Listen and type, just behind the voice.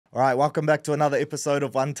All right, welcome back to another episode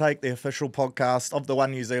of One Take, the official podcast of the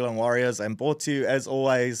One New Zealand Warriors, and brought to you, as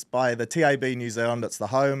always, by the TAB New Zealand. It's the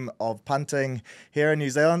home of punting here in New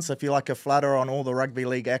Zealand, so if you like a flutter on all the rugby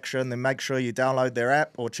league action, then make sure you download their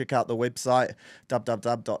app or check out the website,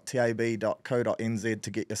 www.tab.co.nz,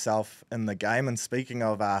 to get yourself in the game. And speaking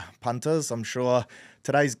of punters, I'm sure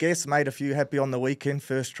today's guest made a few happy on the weekend,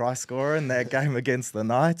 first try scorer in that game against the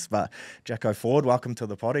Knights. But Jacko Ford, welcome to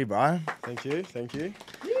the potty, bro. Thank you.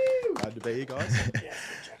 Glad to be here, guys.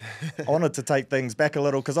 I wanted to take things back a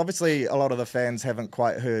little because obviously a lot of the fans haven't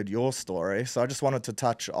quite heard your story. So I just wanted to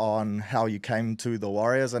touch on how you came to the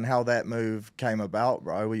Warriors and how that move came about,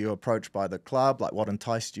 bro. Were you approached by the club? Like, what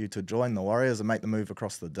enticed you to join the Warriors and make the move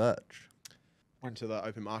across the ditch? Went to the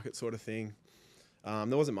open market sort of thing.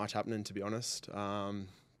 There wasn't much happening, to be honest.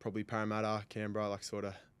 Probably Parramatta, Canberra, like sort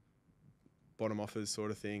of bottom offers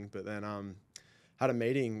sort of thing. But then had a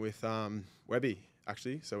meeting with Webby,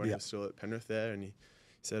 actually. So when he was still at Penrith there, and he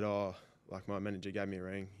said, like my manager gave me a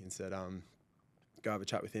ring and said, go have a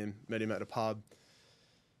chat with him. Met him at a pub.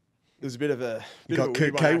 It was a bit of a got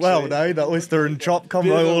Kate well, no? That oyster and chop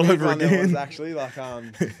combo all over again. Actually, like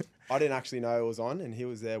I didn't actually know it was on, and he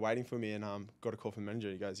was there waiting for me, and got a call from the manager.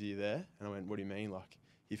 He goes, "Are you there?" And I went, "What do you mean?" Like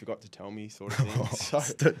he forgot to tell me, sort of thing. So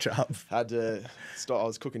stitch up. Had to stop. I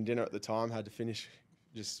was cooking dinner at the time. Had to finish,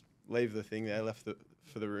 just leave the thing there. Left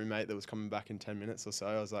for the roommate that was coming back in 10 minutes or so.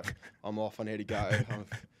 I was like, I'm off. I need to go. I've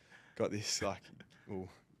got this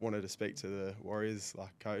wanted to speak to the Warriors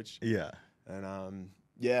coach. Yeah. And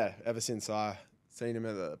ever since I seen him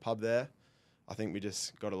at the pub there, I think we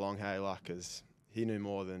just got along. Hey, because he knew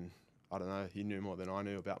more than I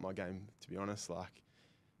knew about my game, to be honest.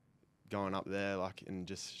 Going up there, and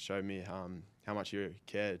just showed me how much he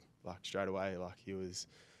cared. Straight away, he was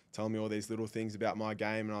telling me all these little things about my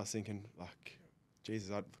game, and I was thinking,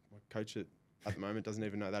 Jesus, my coach at the moment doesn't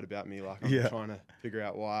even know that about me. I'm trying to figure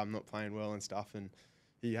out why I'm not playing well and stuff, and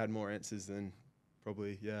he had more answers than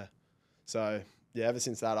probably, So ever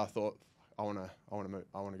since that, I thought I want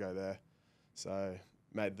to go there. So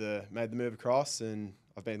made the move across, and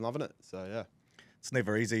I've been loving it. So yeah. It's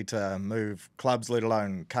never easy to move clubs, let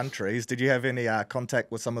alone countries. Did you have any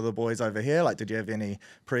contact with some of the boys over here? Did you have any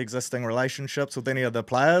pre-existing relationships with any of the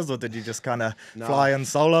players, or did you just kind of fly in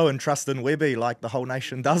solo and trust in Webby like the whole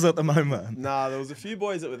nation does at the moment? No, there was a few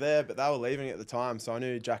boys that were there, but they were leaving at the time. So I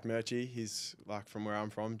knew Jack Murchie. He's from where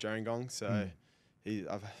I'm from, Gerringong. So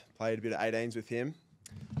I've played a bit of 18s with him.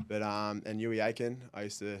 But and Yui Aiken, I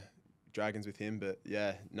used to Dragons with him, but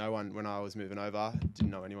no one when I was moving over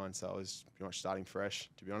didn't know anyone, so I was pretty much starting fresh,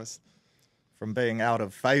 to be honest. From being out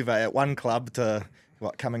of favour at one club to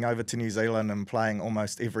coming over to New Zealand and playing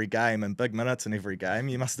almost every game and big minutes in every game,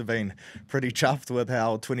 you must have been pretty chuffed with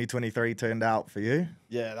how 2023 turned out for you.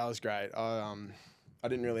 Yeah, that was great. I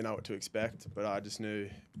didn't really know what to expect, but I just knew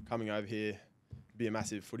coming over here would be a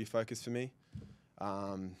massive footy focus for me.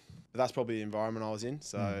 But that's probably the environment I was in.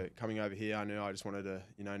 So coming over here, I knew I just wanted to,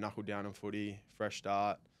 knuckle down on footy, fresh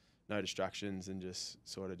start, no distractions, and just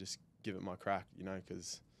sort of just give it my crack,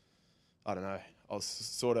 because I don't know, I was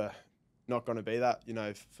sort of not going to be that,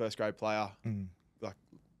 first grade player.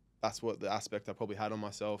 That's what the aspect I probably had on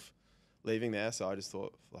myself leaving there. So I just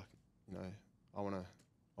thought, I want to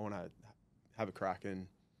have a crack and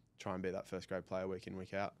try and be that first grade player week in,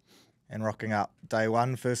 week out. And rocking up day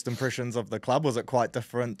one, first impressions of the club, was it quite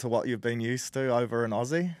different to what you've been used to over in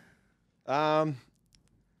Aussie?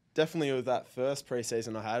 Definitely with that first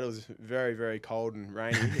pre-season I had, it was very, very cold and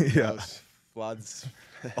rainy. Yeah. It was floods.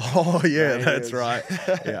 Oh, yeah, that's right.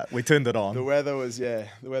 Yeah, we turned it on. The weather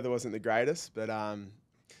wasn't the greatest, but I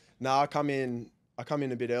come in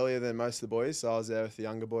a bit earlier than most of the boys, so I was there with the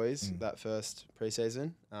younger boys that first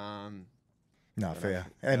pre-season. No, fair.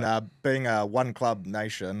 And being a one-club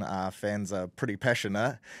nation, fans are pretty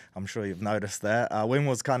passionate. I'm sure you've noticed that. When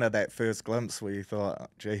was kind of that first glimpse where you thought,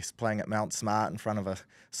 geez, playing at Mount Smart in front of a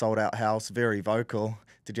sold-out house, very vocal?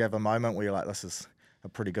 Did you have a moment where you're like, this is a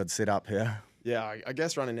pretty good setup here? Yeah, I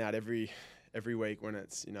guess running out every week when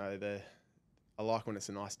it's, I like when it's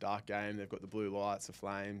a nice dark game. They've got the blue lights, the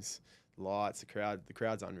flames, the lights, the crowd. The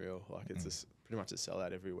crowd's unreal. It's pretty much a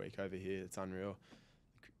sellout every week over here. It's unreal.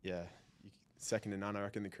 Yeah. Second to none, I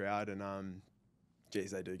reckon, the crowd, and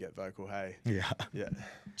geez, they do get vocal, hey. Yeah.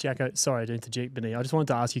 Jacko, sorry to interject, Benny. I just wanted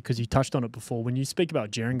to ask you, because you touched on it before, when you speak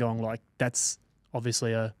about Gerringong, that's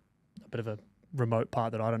obviously a bit of a remote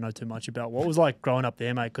part that I don't know too much about. What was like growing up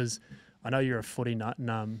there, mate? Because I know you're a footy nut,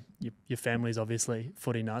 and your family's obviously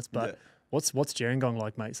footy nuts, but what's Gerringong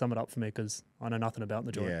like, mate? Sum it up for me, because I know nothing about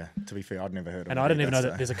the joint. Yeah, to be fair, I'd never heard of it. And I didn't even know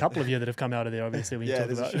that there's a couple of you that have come out of there, obviously, when you talk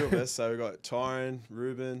about it. There's a few of us. So we've got Tyron,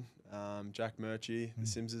 Ruben, Jack Murchie, the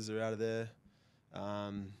Simses are out of there.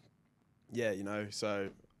 Yeah, you know, so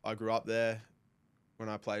I grew up there. When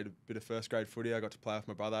I played a bit of first grade footy, I got to play with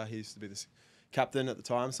my brother. He used to be the captain at the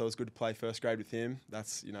time, so it was good to play first grade with him.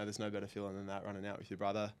 That's, you know, there's no better feeling than that, running out with your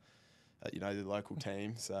brother at, you know, the local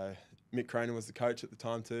team. So Mick Cronin was the coach at the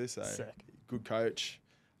time too, so Sick. Good coach.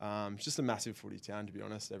 It's just a massive footy town, to be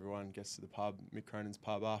honest. Everyone gets to the pub, Mick Cronin's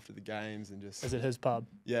pub, after the games, and just... Is it his pub?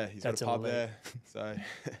 Yeah, he's That's got a pub elite. there. So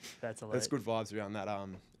That's elite. there's good vibes around that,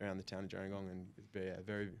 around the town of Gerringong, and it's a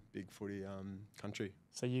very big footy country.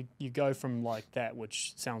 So you go from like that,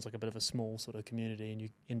 which sounds like a bit of a small sort of community, and you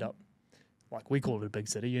end up, like we call it a big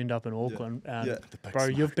city, you end up in Auckland. Yeah. Bro,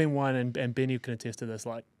 you've been one, and Benny can attest to this,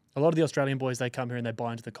 like, a lot of the Australian boys, they come here and they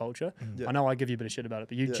buy into the culture. Yeah. I know I give you a bit of shit about it,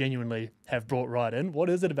 but you genuinely have brought right in. What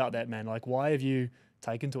is it about that, man? Like, why have you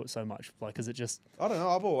taken to it so much? Like, is it just... I don't know.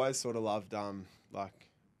 I've always sort of loved like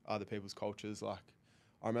other people's cultures. Like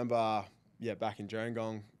I remember, back in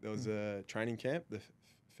Gerringong, there was a training camp the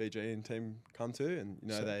Fijian team come to, and you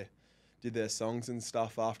know they did their songs and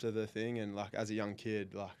stuff after the thing. And like as a young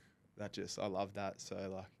kid, like that I loved that. So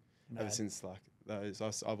like ever since like those,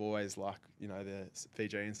 I've always liked, you know, the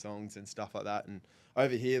Fijian songs and stuff like that. And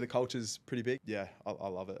over here, the culture's pretty big. Yeah, I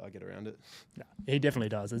love it. I get around it. Yeah, he definitely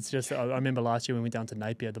does. It's just, I remember last year when we went down to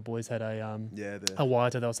Napier, the boys had a wire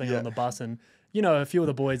they were singing on the bus, and you know, a few of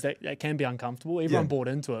the boys that can be uncomfortable. Everyone bought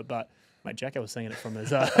into it, but mate, Jacko was singing it from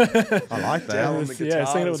his. I like that. On the guitar,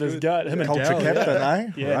 singing it with his gut. Him and Culture Dal, captain,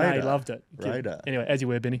 eh? Yeah, no, he loved it. Raider. Anyway, as you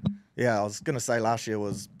were, Benny. Yeah, I was going to say last year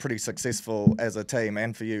was pretty successful as a team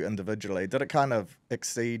and for you individually. Did it kind of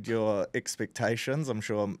exceed your expectations? I'm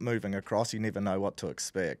sure moving across, you never know what to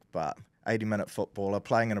expect, but 80-minute footballer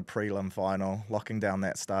playing in a prelim final, locking down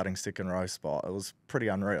that starting second row spot, it was pretty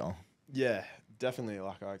unreal. Yeah, definitely.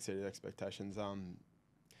 Like I exceeded expectations.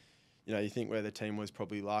 You know, you think where the team was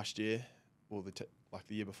probably last year, or like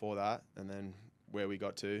the year before that, and then where we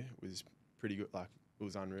got to was pretty good. Like it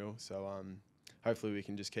was unreal. So hopefully we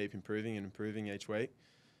can just keep improving each week.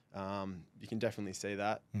 You can definitely see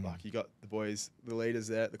that. Like you got the boys, the leaders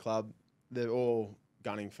there at the club. They're all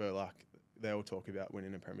gunning for they all talk about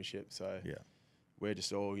winning a premiership. So we're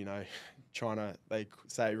just all, you know, trying to. They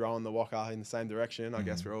say rowing the waka in the same direction. I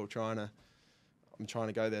guess we're all trying to. I'm trying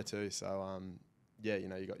to go there too. So yeah, you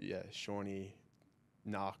know, you got Shawnee,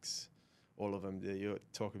 Nux, all of them. You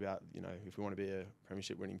talk about, you know, if we want to be a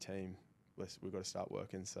premiership winning team, we've got to start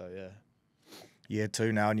working. So yeah. Year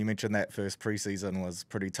two now, and you mentioned that first preseason was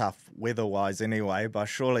pretty tough weather-wise anyway, but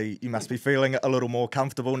surely you must be feeling a little more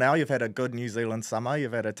comfortable now. You've had a good New Zealand summer,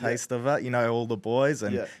 you've had a taste of it, you know all the boys,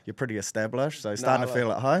 and you're pretty established, so starting to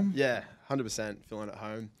feel at home? Yeah, 100% feeling at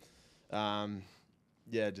home.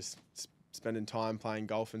 Just spending time playing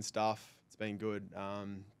golf and stuff. It's been good. A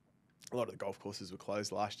lot of the golf courses were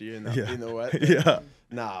closed last year in the wet.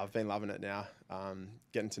 Nah, I've been loving it now.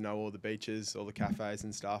 Getting to know all the beaches, all the cafes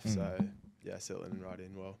and stuff, so... Yeah, settling right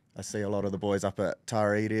in well. I see a lot of the boys up at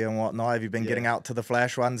Tairidi and whatnot. Have you been getting out to the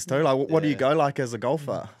flash ones too? Like, what do you go like as a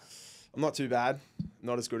golfer? I'm not too bad.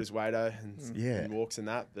 Not as good as Wado and walks and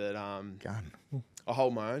that, but Gun. I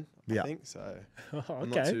hold my own, I think, so I'm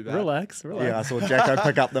not too bad. Relax. Yeah, I saw Jacko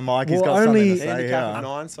pick up the mic. He's got only something to say. Handicap of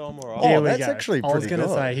 9, so I'm all right. Oh, that's actually pretty good. I was going to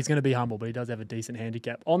say, he's going to be humble, but he does have a decent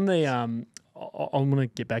handicap. On the... I'm going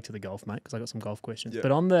to get back to the golf, mate, because I got some golf questions.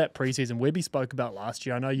 But on that preseason, Webby spoke about last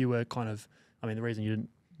year. I know you were kind of... I mean, the reason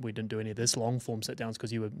we didn't do any of this long-form sit-downs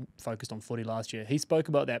because you were focused on footy last year. He spoke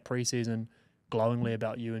about that preseason glowingly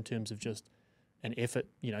about you in terms of just an effort.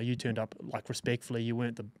 You know, you turned up, like, respectfully. You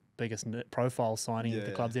weren't the biggest profile signing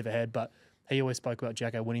the club's ever had, but he always spoke about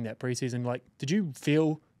Jacko winning that preseason. Like, did you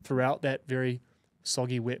feel throughout that very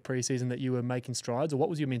soggy, wet preseason that you were making strides, or what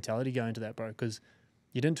was your mentality going to that, bro? Because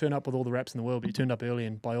you didn't turn up with all the raps in the world, but you turned up early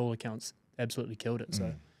and, by all accounts, absolutely killed it.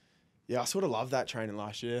 So. Yeah, I sort of loved that training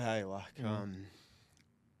last year. Hey, like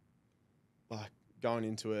going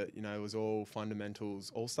into it, you know, it was all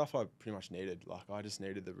fundamentals, all stuff I pretty much needed. Like I just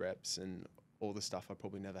needed the reps and all the stuff I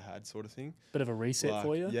probably never had, sort of thing. Bit of a reset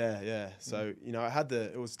for you. Yeah. So you know,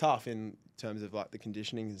 it was tough in terms of like the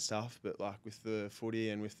conditioning and stuff, but like with the footy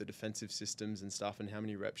and with the defensive systems and stuff, and how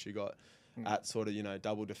many reps you got at sort of, you know,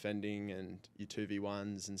 double defending and your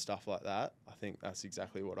 2v1s and stuff like that. I think that's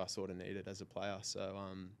exactly what I sort of needed as a player. So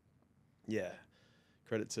yeah,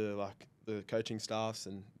 credit to like the coaching staffs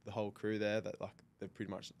and the whole crew there that like they've pretty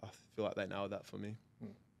much, I feel like they nailed that for me.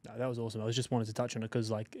 No, that was awesome. I was just wanted to touch on it because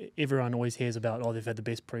like everyone always hears about, they've had the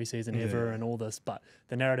best preseason ever and all this, but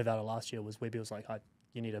the narrative out of last year was Webby was like, I'm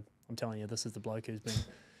telling you, this is the bloke who's been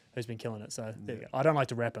who's been killing it. So there you go. I don't like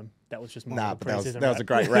to rap him. That was just my Nah, but that criticism. was a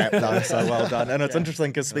great rap, though, so well done. And it's Yeah.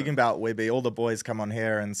 interesting because speaking about Webby, all the boys come on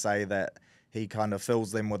here and say that he kind of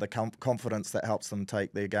fills them with a confidence that helps them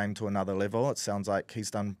take their game to another level. It sounds like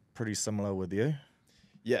he's done pretty similar with you.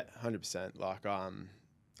 Yeah, 100%. Like,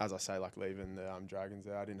 as I say, like leaving the Dragons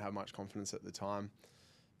there, I didn't have much confidence at the time,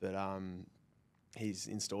 but he's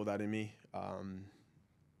installed that in me.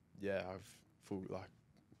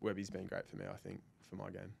 Webby's been great for me, I think, for my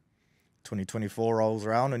game. 2024 rolls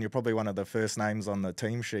around and you're probably one of the first names on the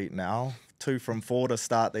team sheet now. 2 from 4 to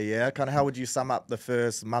start the year. Kind of how would you sum up the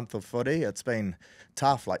first month of footy? It's been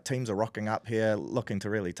tough. Like, teams are rocking up here looking to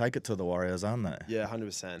really take it to the Warriors, aren't they? Yeah,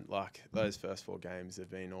 100%. Like, those first 4 games have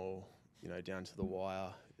been all, down to the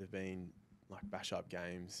wire. They've been, like, bash-up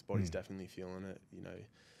games. Body's definitely feeling it.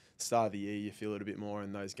 Start of the year, you feel it a bit more,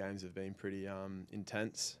 and those games have been pretty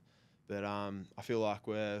intense. But I feel like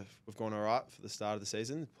we've gone all right for the start of the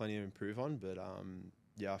season. Plenty to improve on, but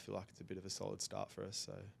I feel like it's a bit of a solid start for us.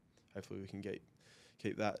 So hopefully we can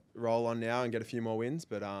keep that roll on now and get a few more wins.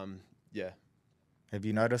 But yeah. Have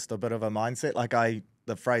you noticed a bit of a mindset? Like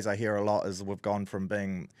the phrase I hear a lot is we've gone from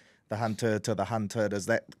being the hunter to the hunted. Is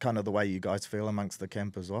that kind of the way you guys feel amongst the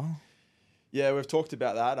camp as well? Yeah, we've talked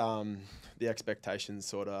about that. The expectations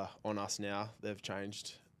sort of on us now, they've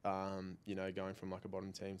changed. Going from like a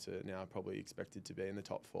bottom team to now probably expected to be in the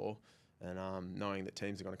top 4, and knowing that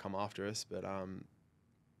teams are going to come after us, but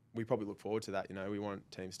we probably look forward to that. We want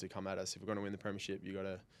teams to come at us. If we're going to win the premiership, you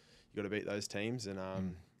got to beat those teams, and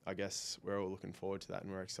I guess we're all looking forward to that,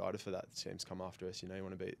 and we're excited for that. The teams come after us. You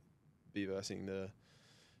want to be versing the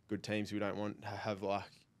good teams. We don't want to have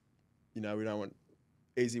we don't want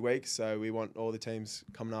easy weeks, so we want all the teams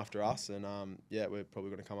coming after us, and we're probably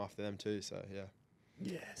going to come after them too. So yeah.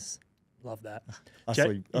 Yes. Love that. I saw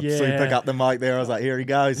you pick up the mic there. I was like, here he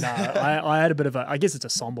goes. No, I had a bit of I guess it's a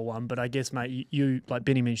somber one, but I guess, mate, you like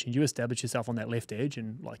Benny mentioned, you established yourself on that left edge,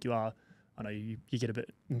 and like you are, I know you get a bit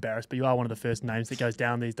embarrassed, but you are one of the first names that goes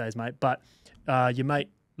down these days, mate. But your mate,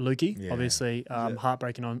 Lukey, obviously,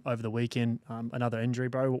 heartbreaking over the weekend, another injury,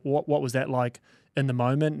 bro. What was that like in the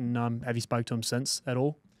moment, and have you spoke to him since at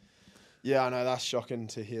all? Yeah, I know, that's shocking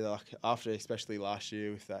to hear, like, after especially last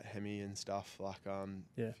year with that hemi and stuff, like,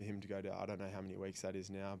 for him to go down, I don't know how many weeks that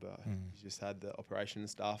is now, but he's just had the operation and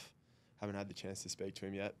stuff. Haven't had the chance to speak to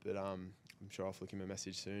him yet, but I'm sure I'll flick him a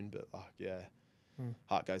message soon. But, like,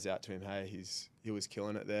 heart goes out to him. Hey, he was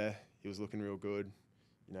killing it there. He was looking real good.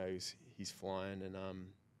 He's flying, and,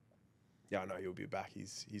 I know he'll be back.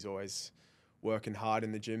 He's always working hard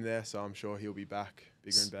in the gym there, so I'm sure he'll be back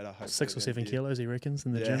bigger and better. 6 or 7 kilos, he reckons,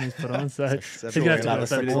 in the gym he's put on. So he's going going to have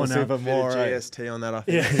to do a bit more now. GST on that, I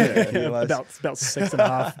think. Yeah, about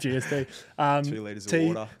 6.5 GST. 2 litres of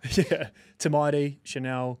water. Yeah, Tamaiti,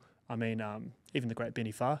 Chanel, I mean, even the great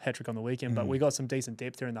Benny Farr, hat-trick on the weekend, but we got some decent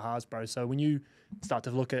depth here in the halves, bro. So when you start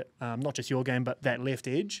to look at not just your game, but that left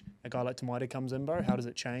edge, a guy like Tamaiti comes in, bro, how does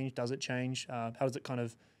it change? Does it change? How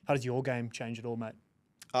does your game change at all, mate?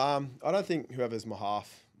 I don't think whoever's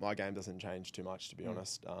my game doesn't change too much, to be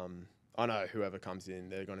honest. I know whoever comes in,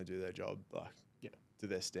 they're going to do their job, to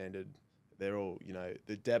their standard. They're all,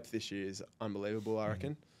 the depth this year is unbelievable, I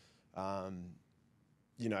reckon.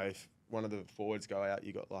 If one of the forwards go out,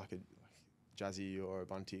 you got like a Jazzy or a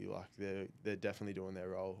Bunty, like they're definitely doing their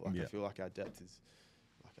role. I feel like our depth is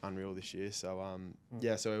like unreal this year. So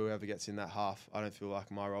so whoever gets in that half, I don't feel like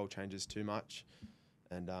my role changes too much,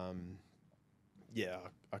 and I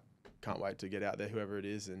can't wait to get out there, whoever it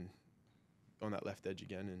is, and on that left edge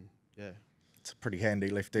again, and It's a pretty handy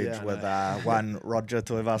left edge with one Roger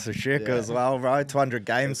Tuivasa-Sheck as well, right? 200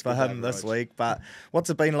 games for him this week. But what's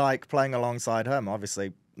it been like playing alongside him?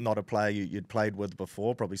 Obviously not a player you'd played with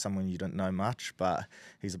before, probably someone you didn't know much, but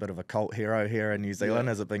he's a bit of a cult hero here in New Zealand.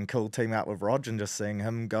 Has it been cool teaming up with Rog and just seeing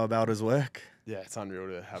him go about his work? Yeah, it's unreal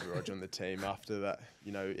to have Rog on the team after that.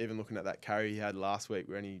 Even looking at that carry he had last week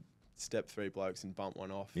where he stepped 3 blokes and bumped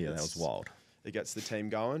one off. Yeah, that was wild. It gets the team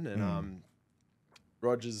going, and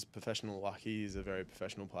Roger's professional. Like, he is a very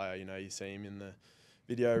professional player. You see him in the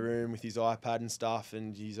video room with his iPad and stuff,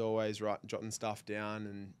 and he's always jotting stuff down,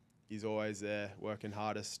 and he's always there working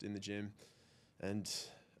hardest in the gym. And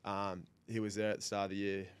he was there at the start of the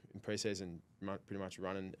year in pre-season, pretty much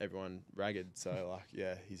running everyone ragged. So,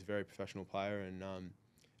 he's a very professional player, and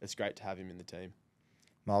it's great to have him in the team.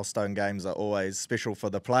 Milestone games are always special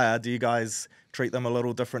for the player. Do you guys treat them a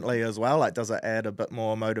little differently as well? Like, does it add a bit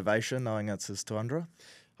more motivation knowing it's his 200th?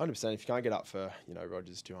 100%. If you can't get up for,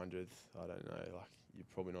 Roger's 200th, I don't know, you're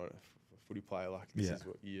probably not a footy player. This is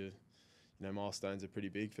what milestones are pretty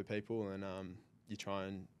big for people, and you try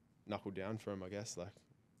and knuckle down for him, I guess,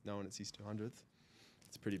 knowing it's his 200th.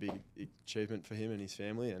 it's a pretty big achievement for him and his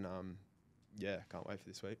family, and yeah, can't wait for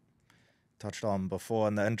this week. Touched on before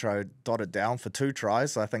in the intro, dotted down for 2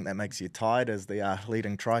 tries. So I think that makes you tied as the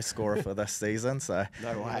leading try scorer for this season. So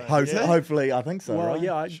No way. hopefully, I think so. Well, right?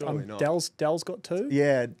 yeah, Surely not. Dell's got 2.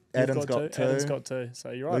 Yeah, You've Adam's got 2. Adam's got 2. So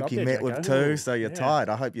you're right. up Lukey there, met with Jacko. 2, so you're Yeah. tied.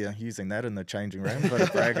 I hope you're using that in the changing room for the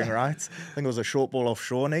bragging rights. I think it was a short ball off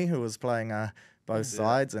Shawnee who was playing both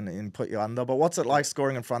sides and put you under. But what's it like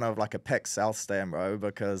scoring in front of like a packed South stand, bro?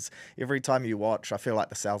 Because every time you watch, I feel like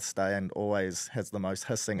the South stand always has the most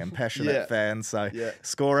hissing and passionate Yeah. fans. So Yeah.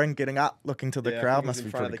 scoring, getting up, looking to the Yeah, I crowd think it was must in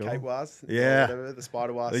be front pretty of the cool. cake wars. Yeah. Whatever, the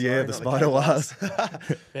spider wars. Yeah, sorry, the not spider cake wars.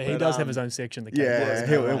 Yeah, he But, does have his own section. The cake Yeah, wars.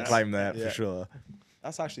 he'll Yeah. claim that Yeah. for sure.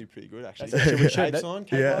 That's actually pretty good, actually. That's actually- we should- Capes that- on,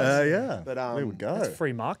 cake Yeah, wars. yeah. But, there we go. That's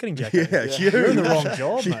free marketing, Jacko. Yeah, huge. You're in the wrong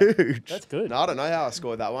job, mate. Huge. That's good. No, I don't know how I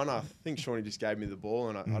scored that one. I think Shawnee just gave me the ball,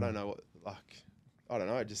 and I don't know what, I don't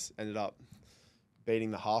know. I just ended up beating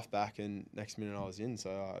the halfback, and next minute I was in. So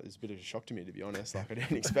it was a bit of a shock to me, to be honest. Like, I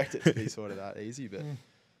didn't expect it to be sort of that easy. But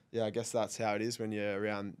yeah, I guess that's how it is when you're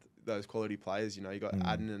around those quality players. You know, you got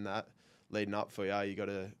Adden and that leading up for you.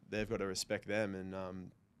 They've got to respect them, and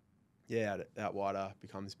yeah, out wider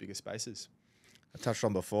becomes bigger spaces. I touched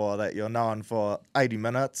on before that you're known for 80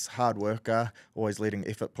 minutes, hard worker, always leading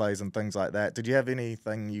effort plays and things like that. Did you have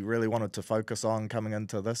anything you really wanted to focus on coming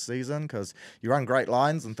into this season? Because you run great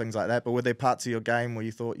lines and things like that, but were there parts of your game where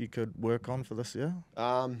you thought you could work on for this year?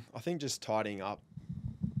 I think just tidying up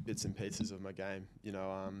bits and pieces of my game. You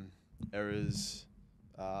know, errors,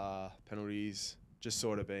 penalties, just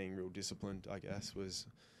sort of being real disciplined, I guess, was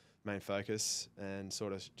main focus, and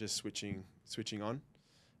sort of just switching on.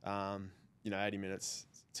 You know, 80 minutes,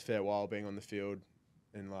 it's a fair while being on the field,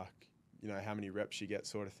 and like, you know, how many reps you get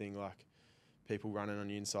sort of thing, like people running on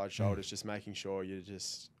your inside shoulders, just making sure you're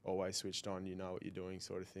just always switched on, you know what you're doing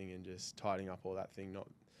sort of thing, and just tidying up all that thing, not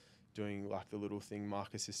doing like the little thing,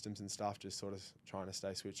 marker systems and stuff, just sort of trying to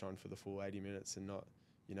stay switched on for the full 80 minutes and not,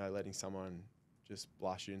 you know, letting someone just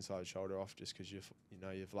blast your inside shoulder off just because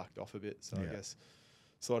you've lacked off a bit. So Yeah. I guess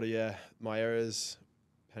sort of, my errors,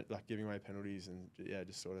 like giving away penalties, and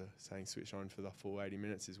just sort of staying switched on for the full 80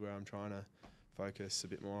 minutes is where I'm trying to focus a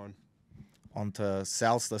bit more on. On to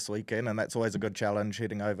South this weekend, and that's always a good challenge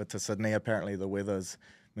heading over to Sydney. Apparently the weather's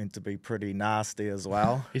meant to be pretty nasty as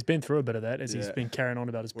well. He's been through a bit of that as he's Yeah. been carrying on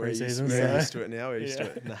about his We're pre-season. used to it now. We're used to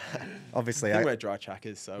it. Nah. Obviously, I think we're dry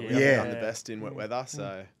trackers, so we Yeah. haven't Yeah. done the best in wet weather,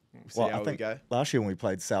 so we'll see well, how I we think go. last year when we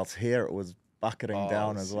played South here, it was bucketing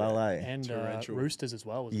down as well, eh? And Torrential. Roosters as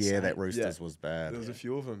well. Was the Yeah, same. that Roosters was bad. There was a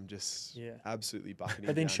few of them just absolutely bucketing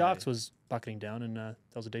But then down, Sharks eh? was bucketing down, and that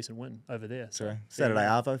was a decent win over there. So So Saturday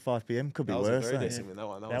Arvo, 5 p.m. Could be That was worse. a very eh? decent win, that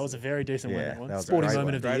one. that was a very decent win. Yeah, That one. that was a Sporting great moment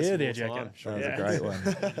one. of the Greatest year of there, all Jacko. time, sure. That was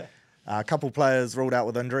Yeah. a great one. A couple players ruled out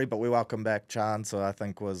with injury, but we welcome back Charnze, who I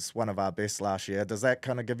think was one of our best last year. Does that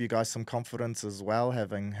kind of give you guys some confidence as well,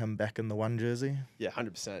 having him back in the 1 jersey? Yeah,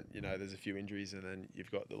 100%. You know, there's a few injuries, and then you've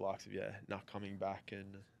got the likes of Nuck coming back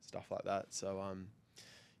and stuff like that. So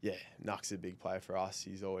Nuck's a big player for us.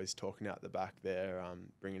 He's always talking out the back there,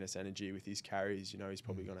 bringing us energy with his carries. You know, he's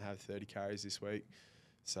probably going to have 30 carries this week.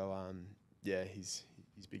 So he's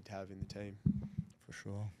big to have in the team. For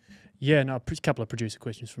sure. Yeah, no, a couple of producer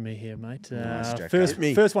questions from me here, mate. Nice, Jacko.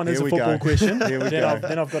 First one is Here a we football go. question. Here we then, go.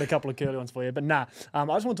 then I've got a couple of curly ones for you. But I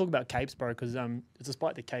just want to talk about capes, bro, because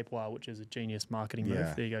despite the cape wire, which is a genius marketing move.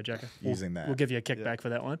 Yeah. There you go, Jacko. Using that. We'll give you a kickback for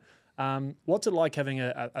that one. What's it like having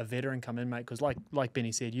a veteran come in, mate? Because like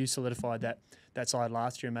Benny said, you solidified that side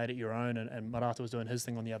last year, made it your own, and Marata was doing his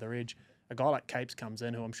thing on the other edge. A guy like Capes comes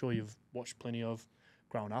in, who I'm sure you've watched plenty of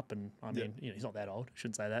growing up, and I mean, he's not that old,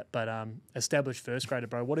 shouldn't say that, but established first grader,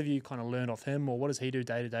 bro. What have you kind of learned off him, or what does he do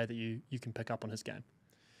day to day that you can pick up on his game?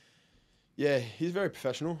 Yeah, he's very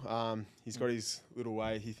professional. He's got his little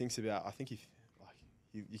way. He thinks about. I think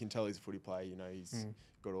you can tell he's a footy player. You know, he's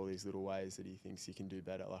got all these little ways that he thinks he can do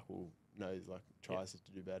better. Tries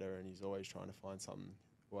to do better, and he's always trying to find some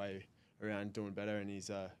way around doing better. And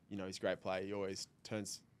he's he's a great player. He always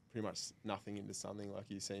turns pretty much nothing into something. Like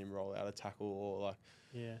you see him roll out a tackle, or like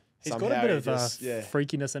he's got a bit of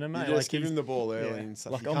freakiness in him, mate. You just give him the ball early, and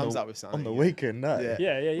Like he comes up with something on the weekend. No?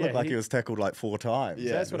 Yeah. Looked like he was tackled like 4 times.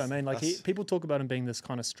 Yeah, that's what I mean. Like people talk about him being this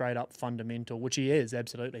kind of straight up fundamental, which he is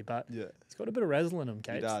absolutely, but he's got a bit of razzle in him,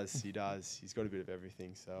 Capes. He does. He's got a bit of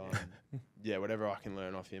everything. So whatever I can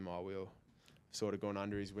learn off him, I will. Sort of gone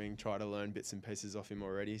under his wing, try to learn bits and pieces off him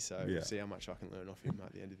already. So we'll see how much I can learn off him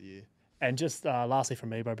at the end of the year. And just lastly from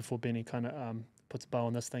me, bro, before Benny kind of puts a bow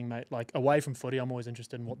on this thing, mate, like away from footy, I'm always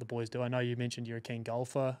interested in what the boys do. I know you mentioned you're a keen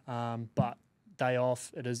golfer, but day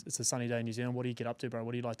off, it's a sunny day in New Zealand. What do you get up to, bro?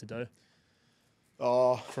 What do you like to do?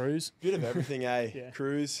 Oh, Cruise? bit of everything, eh? Yeah.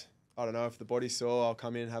 Cruise. I don't know if the body's sore. I'll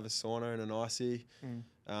come in, have a sauna and an icy.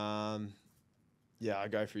 Yeah, I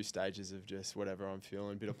go through stages of just whatever I'm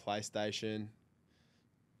feeling. Bit of PlayStation.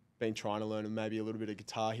 Been trying to learn maybe a little bit of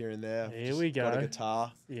guitar here and there. Here we go. Got a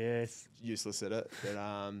guitar. Yes. Useless at it, but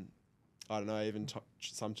I don't know. Even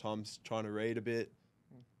sometimes trying to read a bit.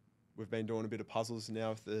 We've been doing a bit of puzzles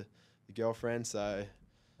now with the girlfriend, so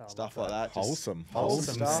stuff like that. Wholesome I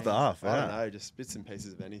stuff. Yeah. don't know, just bits and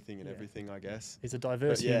pieces of anything and everything, I guess. He's a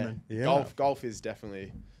diverse But yeah, human. golf is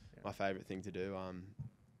definitely my favourite thing to do.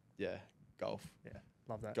 Golf. Yeah,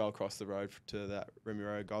 love that. Go across the road to that Remy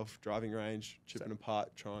Road golf driving range, chipping apart,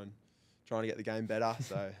 trying to get the game better.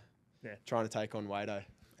 So, trying to take on Wado.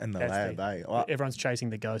 And the That's lab, the- Well, Everyone's chasing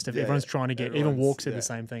the ghost. Yeah, Everyone's trying to get. Even everyone's- Walk said yeah. the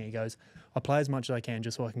same thing. He goes, "I play as much as I can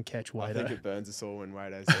just so I can catch I think Wado." it burns us all when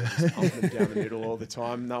Wado's there, just pumping it down the middle all the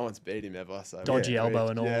time. No one's beat him ever. So Dodgy elbow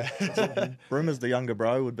and all. Yeah. rumours the younger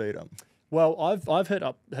bro would beat him. Well, I've heard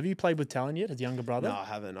up. Have you played with Talon yet? His younger brother. No, I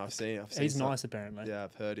haven't. I've seen He's some- nice apparently. Yeah,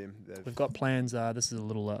 I've heard him. We've got plans. This is a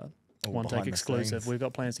little one take behind the exclusive. scenes. We've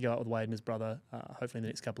got plans to go out with Wade and his brother. Hopefully in the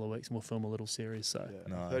next couple of weeks, and we'll film a little series. So Yeah.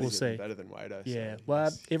 Nice. Heard We'll he's even see. better than Wado. yeah, so well,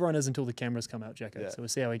 he's- everyone is until the cameras come out, Jacko. Yeah. So we'll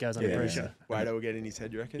see how he goes under Yeah. pressure. Wado will get in his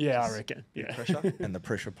head, you reckon? Yeah, I Just reckon. bit of Yeah. Pressure. And the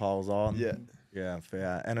pressure piles on. Yeah. Yeah,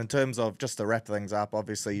 fair. And in terms of just to wrap things up,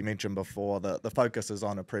 obviously you mentioned before that the focus is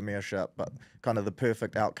on a premiership, but kind of the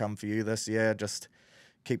perfect outcome for you this year, just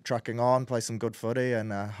keep trucking on, play some good footy,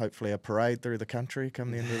 and hopefully a parade through the country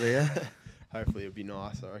come the end of the year. Hopefully it'll be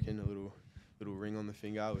nice. I reckon a little ring on the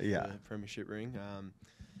finger with the premiership ring.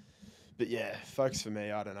 But yeah, focus for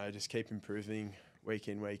me, I don't know, just keep improving week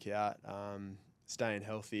in, week out, staying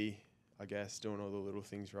healthy, I guess, doing all the little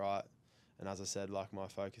things right. And as I said, like my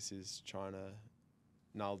focus is trying to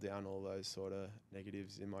nail down all those sort of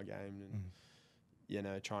negatives in my game and, you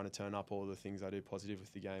know, trying to turn up all the things I do positive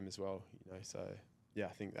with the game as well, you know. So, yeah, I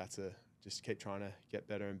think that's just keep trying to get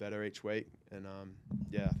better and better each week. And,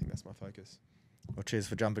 yeah, I think that's my focus. Well, cheers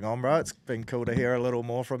for jumping on, bro. It's been cool to hear a little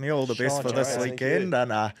more from you. All the best Sure, for this Joe. Thank weekend, you.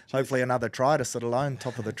 and hopefully another try to sit alone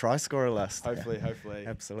top of the try scorer list. Hopefully.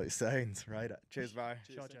 Absolute scenes. Right. Cheers, bro.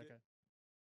 Cheers, Sure, thank you. Jacko.